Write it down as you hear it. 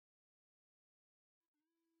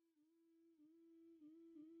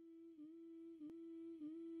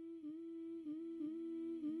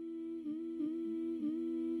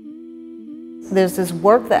there's this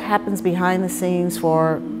work that happens behind the scenes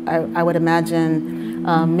for, I would imagine,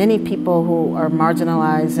 many people who are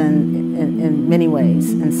marginalized in many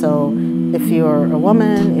ways. And so if you're a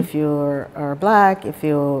woman, if you are Black, if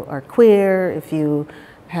you are queer, if you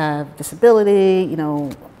have disability, you know,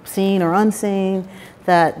 seen or unseen,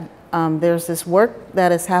 that there's this work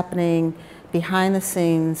that is happening behind the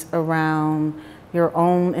scenes around your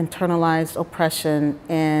own internalized oppression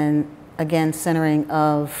and, again, centering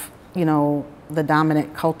of, you know, the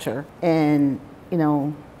dominant culture. And, you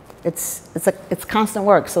know, it's constant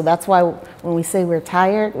work. So that's why when we say we're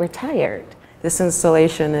tired, we're tired. This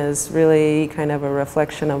installation is really kind of a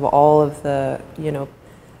reflection of all of the, you know,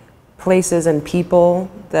 places and people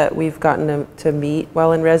that we've gotten to meet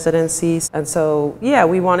while in residencies. And so, yeah,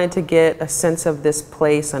 we wanted to get a sense of this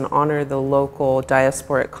place and honor the local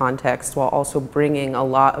diasporic context while also bringing a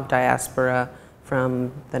lot of diaspora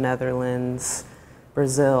from the Netherlands,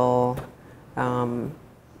 Brazil,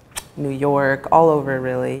 New York, all over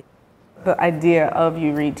really. The idea of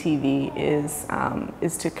You Read TV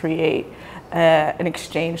is to create an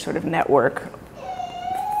exchange sort of network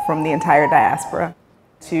from the entire diaspora,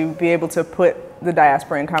 to be able to put the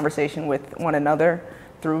diaspora in conversation with one another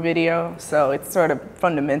through video. So it's sort of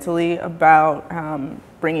fundamentally about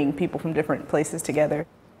bringing people from different places together.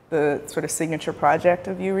 The sort of signature project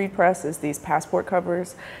of You Read Press is these passport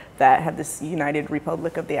covers that have this United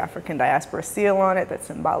Republic of the African Diaspora seal on it that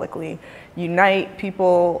symbolically unite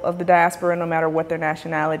people of the diaspora no matter what their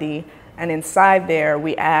nationality. And inside there,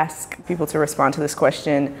 we ask people to respond to this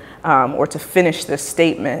question or to finish this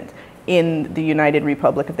statement: in the United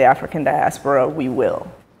Republic of the African Diaspora, we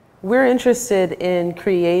will. We're interested in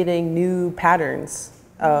creating new patterns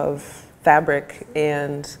of fabric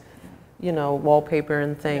and, you know, wallpaper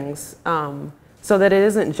and things, so that it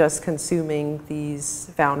isn't just consuming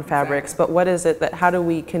these found fabrics, but what is it that, how do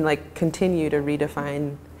we can like continue to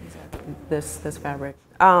redefine this fabric?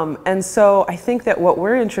 And so I think that what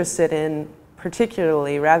we're interested in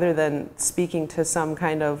particularly, rather than speaking to some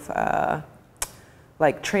kind of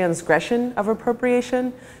like transgression of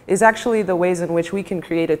appropriation, is actually the ways in which we can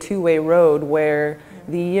create a two-way road where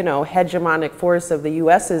the, you know, hegemonic force of the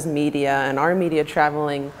US's media and our media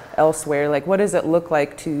traveling elsewhere, like what does it look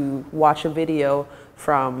like to watch a video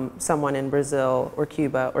from someone in Brazil or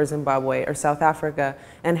Cuba or Zimbabwe or South Africa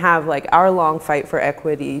and have like our long fight for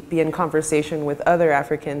equity be in conversation with other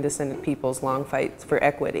African descendant people's long fights for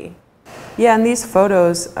equity. Yeah, and these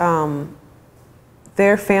photos,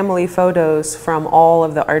 they're family photos from all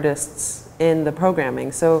of the artists in the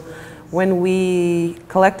programming. So when we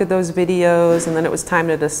collected those videos and then it was time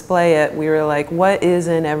to display it, we were like, what is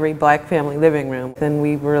in every Black family living room? Then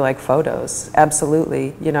we were like, photos,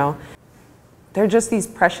 absolutely, you know. They're just these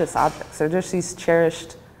precious objects. They're just these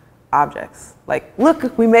cherished objects. Like,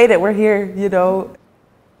 look, we made it, we're here, you know.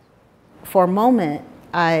 For a moment,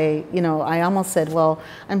 I almost said, well,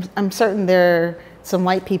 I'm certain there are some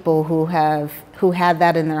white people who had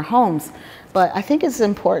that in their homes, but I think it's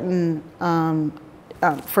important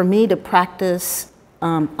for me to practice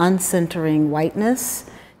uncentering whiteness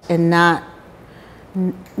and not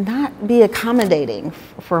be accommodating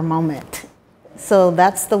for a moment. So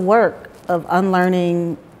that's the work of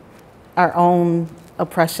unlearning our own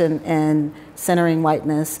oppression and centering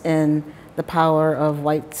whiteness and the power of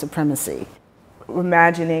white supremacy.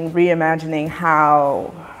 Reimagining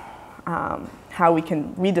how we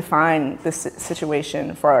can redefine this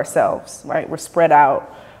situation for ourselves, right? We're spread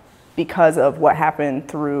out because of what happened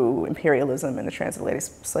through imperialism and the transatlantic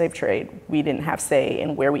slave trade. We didn't have say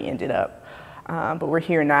in where we ended up. But we're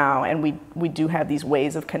here now, and we do have these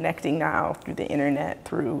ways of connecting now through the internet,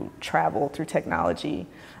 through travel, through technology.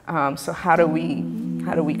 So how do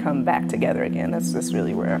we come back together again? That's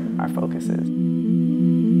really where our focus is.